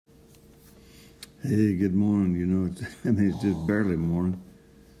Hey, good morning. It's just barely morning.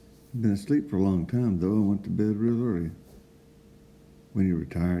 I've been asleep for a long time, though. I went to bed real early. When you're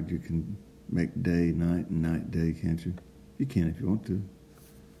retired, you can make day night and night day, can't you? You can if you want to.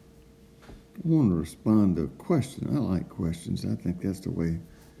 I want to respond to a question. I like questions. I think that's the way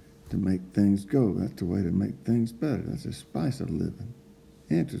to make things go. That's the way to make things better. That's the spice of living.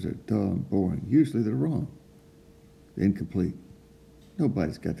 Answers are dull and boring. Usually they're wrong. They're incomplete.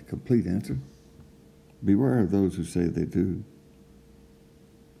 Nobody's got the complete answer. Beware of those who say they do.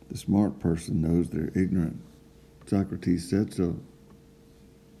 The smart person knows they're ignorant. Socrates said so.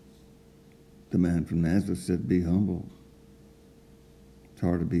 The man from Nazareth said, be humble. It's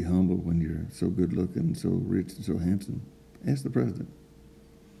hard to be humble when you're so good looking, so rich, and so handsome. Ask the president.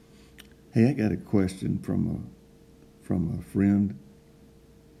 Hey, I got a question from a friend,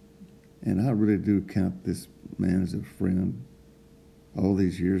 and I really do count this man as a friend. All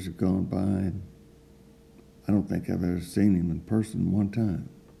these years have gone by, and I don't think I've ever seen him in person one time.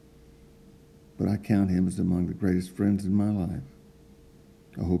 But I count him as among the greatest friends in my life.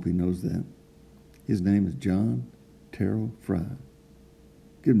 I hope he knows that. His name is John Terrell Fry.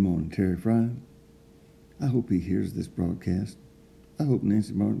 Good morning, Terry Fry. I hope he hears this broadcast. I hope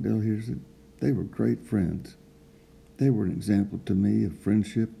Nancy Martindale hears it. They were great friends. They were an example to me of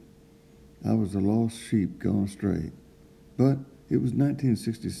friendship. I was a lost sheep gone astray. But it was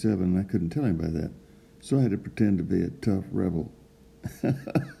 1967 and I couldn't tell anybody that. So I had to pretend to be a tough rebel.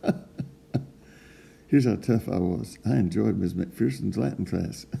 Here's how tough I was. I enjoyed Ms. McPherson's Latin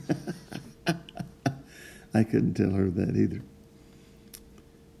class. I couldn't tell her that either.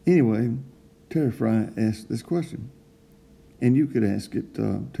 Anyway, Terry Fry asked this question, and you could ask it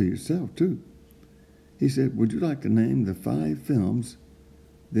to yourself too. He said, would you like to name the 5 films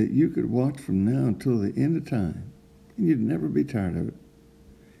that you could watch from now until the end of time, and you'd never be tired of it?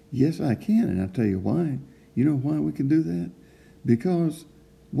 Yes, I can, and I'll tell you why. You know why we can do that? Because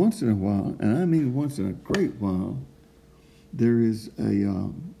once in a while, and I mean once in a great while, there is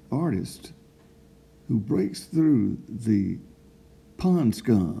a artist who breaks through the pond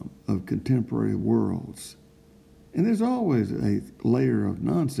scum of contemporary worlds. And there's always a layer of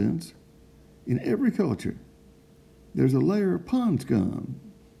nonsense in every culture. There's a layer of pond scum,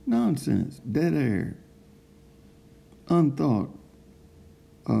 nonsense, dead air, unthought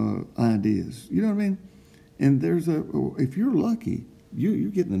ideas. You know what I mean? And if you're lucky, you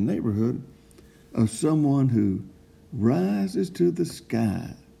get in the neighborhood of someone who rises to the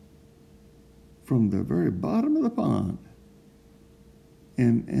sky from the very bottom of the pond.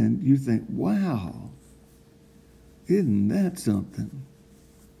 And you think, wow, isn't that something?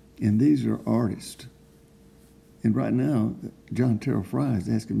 And these are artists. And right now, John Terrell Fry is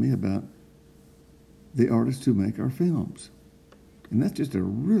asking me about the artists who make our films. And that's just a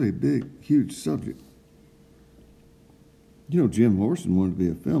really big, huge subject. You know, Jim Morrison wanted to be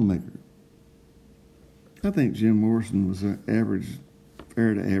a filmmaker. I think Jim Morrison was an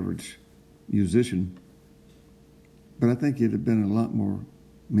fair to average musician. But I think he'd have been a lot more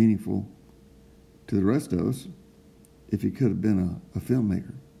meaningful to the rest of us if he could have been a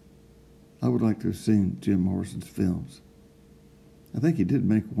filmmaker. I would like to have seen Jim Morrison's films. I think he did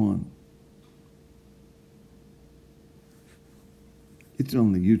make one. It's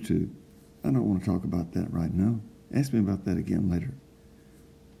on the YouTube. I don't want to talk about that right now. Ask me about that again later.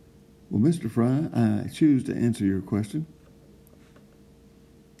 Well, Mr. Fry, I choose to answer your question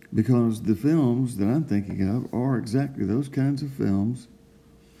because the films that I'm thinking of are exactly those kinds of films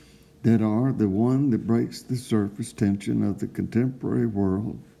that are the one that breaks the surface tension of the contemporary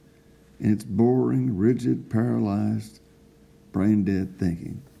world and its boring, rigid, paralyzed, brain-dead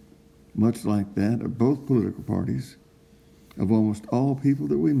thinking, much like that of both political parties, of almost all people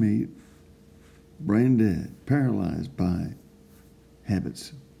that we meet, brain-dead, paralyzed by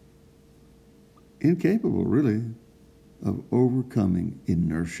habits, incapable, really, of overcoming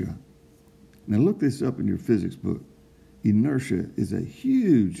inertia. Now look this up in your physics book. Inertia is a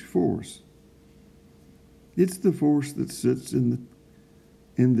huge force. It's the force that sits in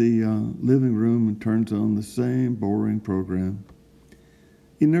the living room and turns on the same boring program.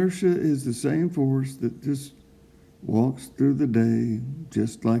 Inertia is the same force that just walks through the day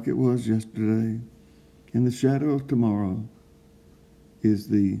just like it was yesterday, and the shadow of tomorrow is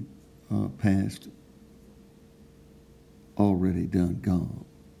the past already done, gone.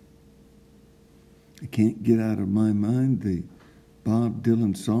 I can't get out of my mind the Bob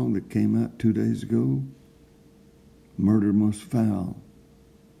Dylan song that came out 2 days ago, Murder Most Foul.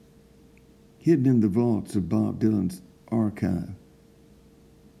 Hidden in the vaults of Bob Dylan's archive.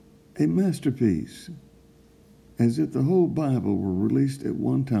 A masterpiece, as if the whole Bible were released at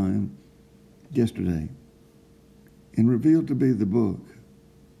one time yesterday and revealed to be the book.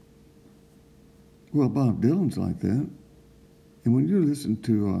 Well, Bob Dylan's like that. And when you listen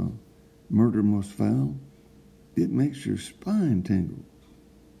to Murder Most Foul, it makes your spine tingle.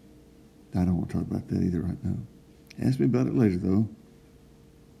 I don't want to talk about that either right now. Ask me about it later, though.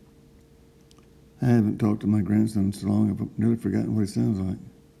 I haven't talked to my grandson in so long, I've nearly forgotten what he sounds like.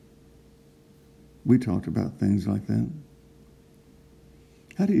 We talked about things like that.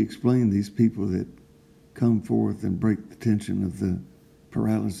 How do you explain these people that come forth and break the tension of the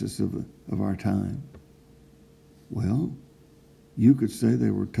paralysis of our time? Well, you could say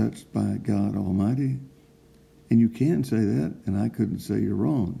they were touched by God Almighty, and you can say that, and I couldn't say you're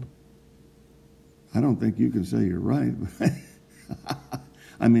wrong. I don't think you can say you're right.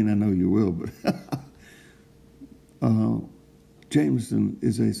 I mean, I know you will, but Jameson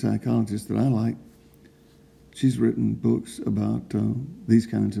is a psychologist that I like. She's written books about these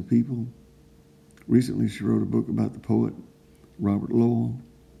kinds of people. Recently, she wrote a book about the poet Robert Lowell.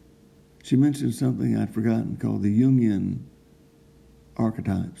 She mentioned something I'd forgotten called the Jungian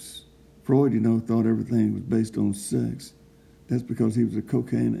archetypes. Freud, thought everything was based on sex. That's because he was a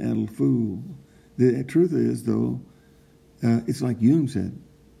cocaine-addled fool. The truth is, though, it's like Jung said.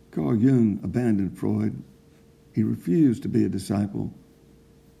 Carl Jung abandoned Freud. He refused to be a disciple.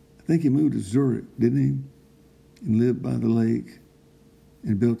 I think he moved to Zurich, didn't he? And lived by the lake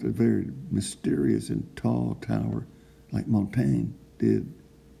and built a very mysterious and tall tower like Montaigne did.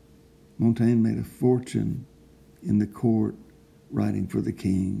 Montaigne made a fortune in the court writing for the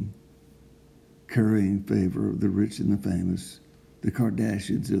king, currying favor of the rich and the famous, the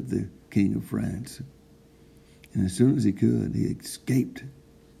Kardashians of the King of France. And as soon as he could, he escaped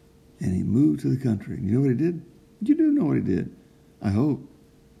and he moved to the country. And you know what he did? You do know what he did, I hope.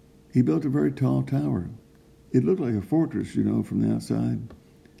 He built a very tall tower. It looked like a fortress, from the outside.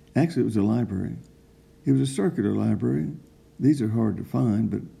 Actually, it was a library. It was a circular library. These are hard to find,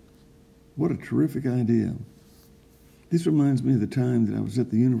 but what a terrific idea. This reminds me of the time that I was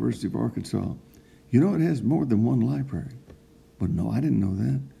at the University of Arkansas. It has more than one library. But no, I didn't know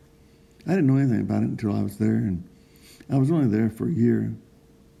that. I didn't know anything about it until I was there, and I was only there for a year.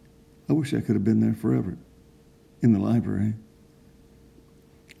 I wish I could have been there forever, in the library.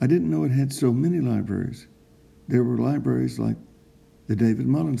 I didn't know it had so many libraries. There were libraries like the David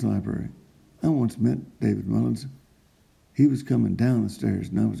Mullins Library. I once met David Mullins. He was coming down the stairs,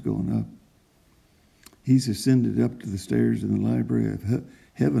 and I was going up. He's ascended up to the stairs in the Library of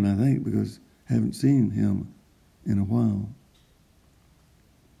Heaven, I think, because I haven't seen him in a while.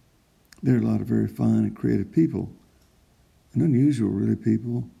 There are a lot of very fine and creative people, and unusual, really,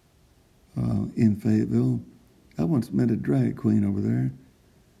 people in Fayetteville. I once met a drag queen over there.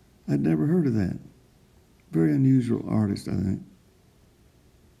 I'd never heard of that. Very unusual artist, I think.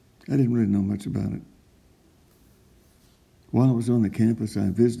 I didn't really know much about it. While I was on the campus, I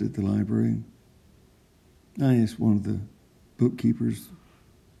visited the library. I asked one of the bookkeepers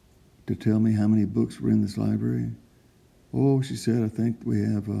to tell me how many books were in this library. Oh, she said, I think we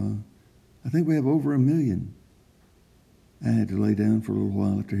have over 1 million. I had to lay down for a little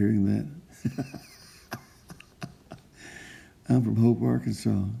while after hearing that. I'm from Hope,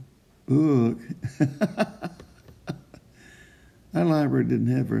 Arkansas. Book. Our library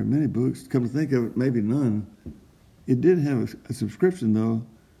didn't have very many books. Come to think of it, maybe none. It did have a subscription, though,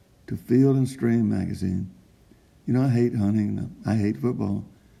 to Field and Stream magazine. I hate hunting and I hate football.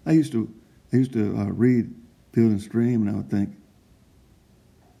 I used to read Field and Stream, and I would think,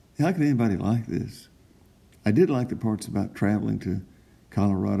 how could anybody like this? I did like the parts about traveling to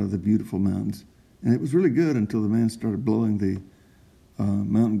Colorado, the beautiful mountains, and it was really good until the man started blowing the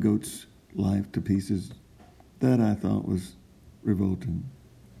mountain goat's life to pieces. That I thought was revolting.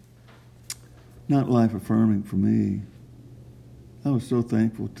 Not life-affirming for me. I was so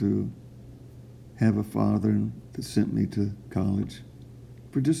thankful to have a father that sent me to college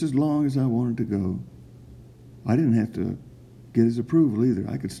for just as long as I wanted to go. I didn't have to get his approval either.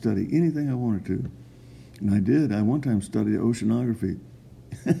 I could study anything I wanted to. And I did. I one time studied oceanography.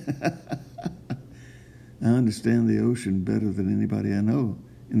 I understand the ocean better than anybody I know,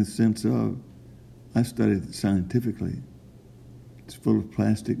 in the sense of I studied it scientifically. It's full of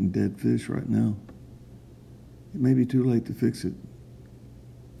plastic and dead fish right now. It may be too late to fix it.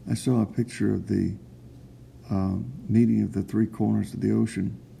 I saw a picture of the meeting of the three corners of the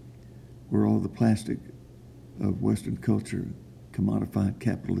ocean, where all the plastic of Western culture, commodified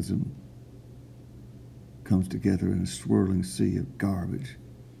capitalism, comes together in a swirling sea of garbage.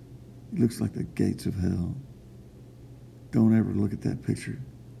 It looks like the gates of hell. Don't ever look at that picture.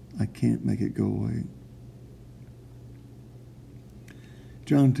 I can't make it go away.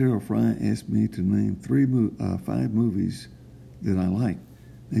 John Terrell Fry asked me to name 5 movies that I like.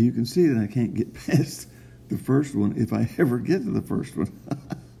 Now you can see that I can't get past the first one if I ever get to the first one.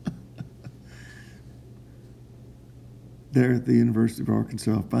 There at the University of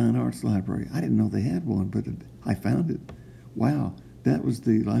Arkansas Fine Arts Library. I didn't know they had one, but I found it. Wow, that was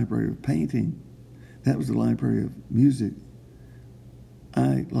the library of painting. That was the library of music.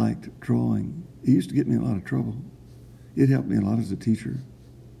 I liked drawing. It used to get me in a lot of trouble. It helped me a lot as a teacher.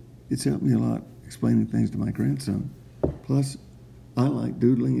 It's helped me a lot explaining things to my grandson. Plus, I like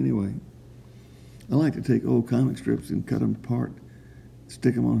doodling anyway. I like to take old comic strips and cut them apart,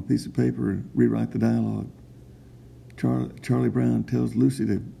 stick them on a piece of paper, and rewrite the dialogue. Charlie Brown tells Lucy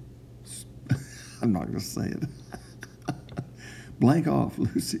to, I'm not going to say it. Blank off,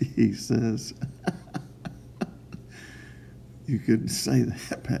 Lucy, he says. You couldn't say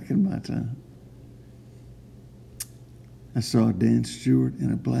that back in my time. I saw Dan Stewart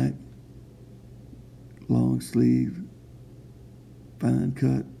in a black, long sleeve, fine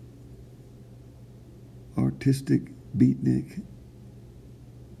cut, artistic beatnik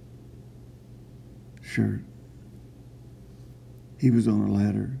shirt. He was on a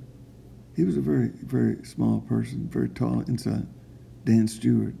ladder. He was a very, very small person, very tall inside. Dan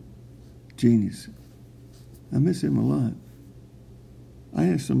Stewart, genius. I miss him a lot. I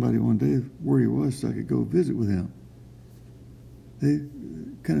asked somebody one day where he was so I could go visit with him. They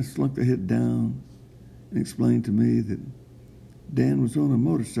kind of slunk their head down and explained to me that Dan was on a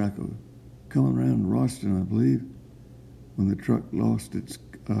motorcycle coming around Roston, I believe, when the truck lost its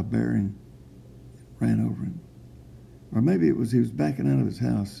bearing, ran over him. Or maybe it was he was backing out of his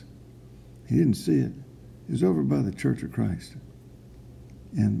house. He didn't see it. It was over by the Church of Christ.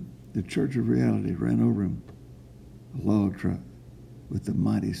 And the Church of Reality ran over him, a log truck with the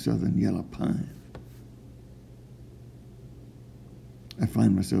mighty southern yellow pine. I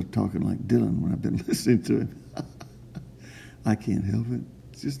find myself talking like Dylan when I've been listening to him. I can't help it.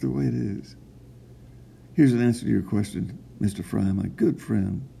 It's just the way it is. Here's an answer to your question, Mr. Fry, my good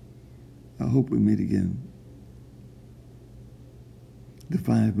friend. I hope we meet again. The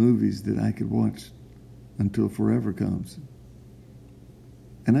 5 movies that I could watch until forever comes.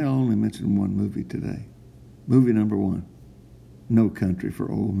 And I'll only mention one movie today. Movie number 1, No Country for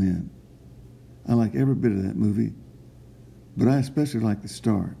Old Men. I like every bit of that movie, but I especially like the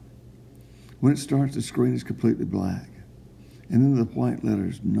start. When it starts, the screen is completely black. And then the white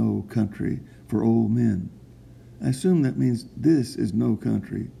letters, No Country for Old Men. I assume that means this is no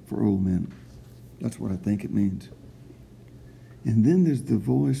country for old men. That's what I think it means. And then there's the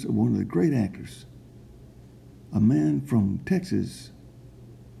voice of one of the great actors, a man from Texas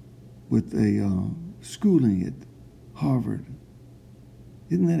with a schooling at Harvard.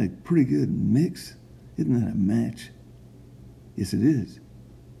 Isn't that a pretty good mix? Isn't that a match? Yes, it is.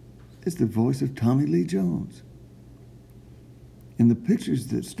 It's the voice of Tommy Lee Jones. And the pictures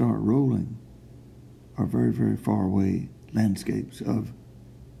that start rolling are very, very far away landscapes of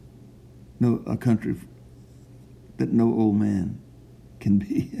a country that no old man can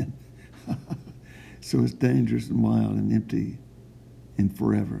be in. So it's dangerous and wild and empty and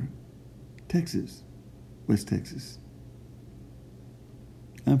forever. Texas, West Texas.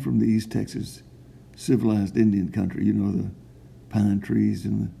 I'm from the East Texas, civilized Indian country. You know, the pine trees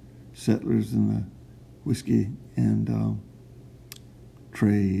and the settlers and the whiskey and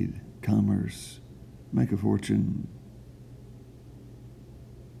trade, commerce, make a fortune.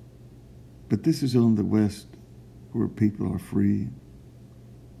 But this is on the West where people are free.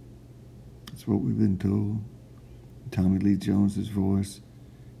 That's what we've been told. Tommy Lee Jones's voice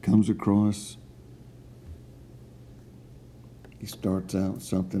comes across. He starts out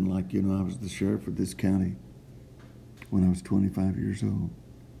something like, I was the sheriff of this county when I was 25 years old.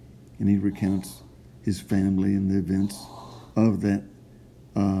 And he recounts his family and the events of that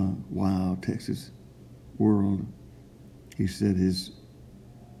wild Texas world. He said his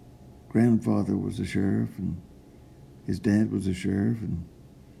grandfather was a sheriff and his dad was a sheriff, and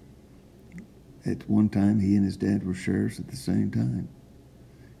at one time he and his dad were sheriffs at the same time.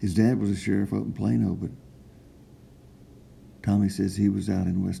 His dad was a sheriff up in Plano, but Tommy says he was out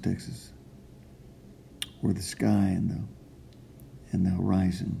in West Texas where the sky and the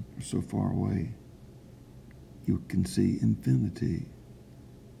horizon are so far away you can see infinity.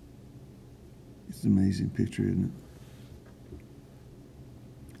 It's an amazing picture, isn't it?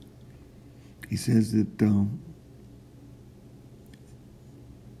 He says that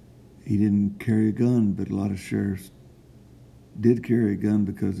he didn't carry a gun, but a lot of sheriffs did carry a gun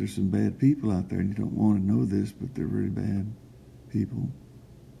because there's some bad people out there, and you don't want to know this, but they're really bad people.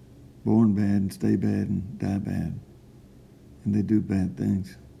 Born bad and stay bad and die bad. and they do bad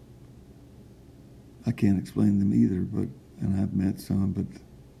things. I can't explain them either, and I've met some, but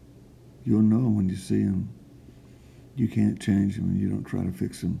you'll know when you see them. You can't change them, and you don't try to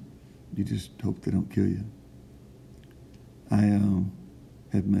fix them. You just hope they don't kill you. I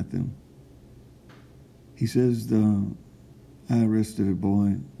have met them. He says, I arrested a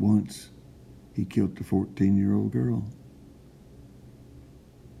boy once. He killed a 14-year-old girl.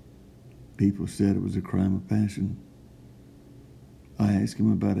 People said it was a crime of passion. I asked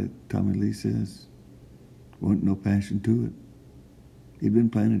him about it. Tommy Lee says, wasn't no passion to it. He'd been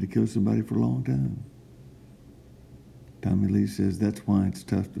planning to kill somebody for a long time. Tommy Lee says, that's why it's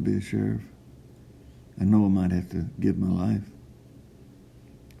tough to be a sheriff. I know I might have to give my life,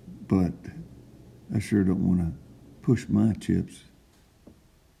 but I sure don't want to push my chips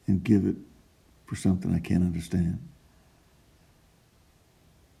and give it for something I can't understand.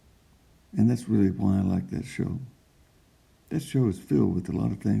 And that's really why I like that show. That show is filled with a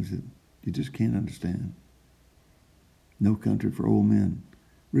lot of things that you just can't understand. No Country for Old Men,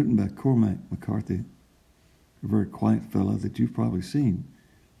 written by Cormac McCarthy, a very quiet fellow that you've probably seen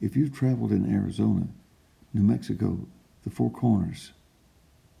if you've traveled in Arizona, New Mexico, the Four Corners.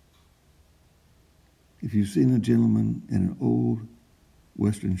 If you've seen a gentleman in an old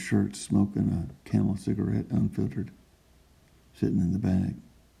Western shirt smoking a Camel cigarette unfiltered, sitting in the back,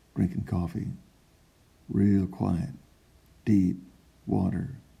 drinking coffee, real quiet, deep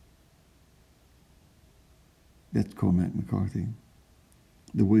water. That's Cormac McCarthy,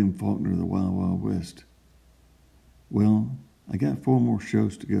 the William Faulkner of the Wild Wild West. Well, I got 4 more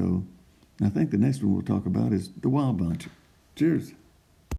shows to go, and I think the next one we'll talk about is The Wild Bunch. Cheers.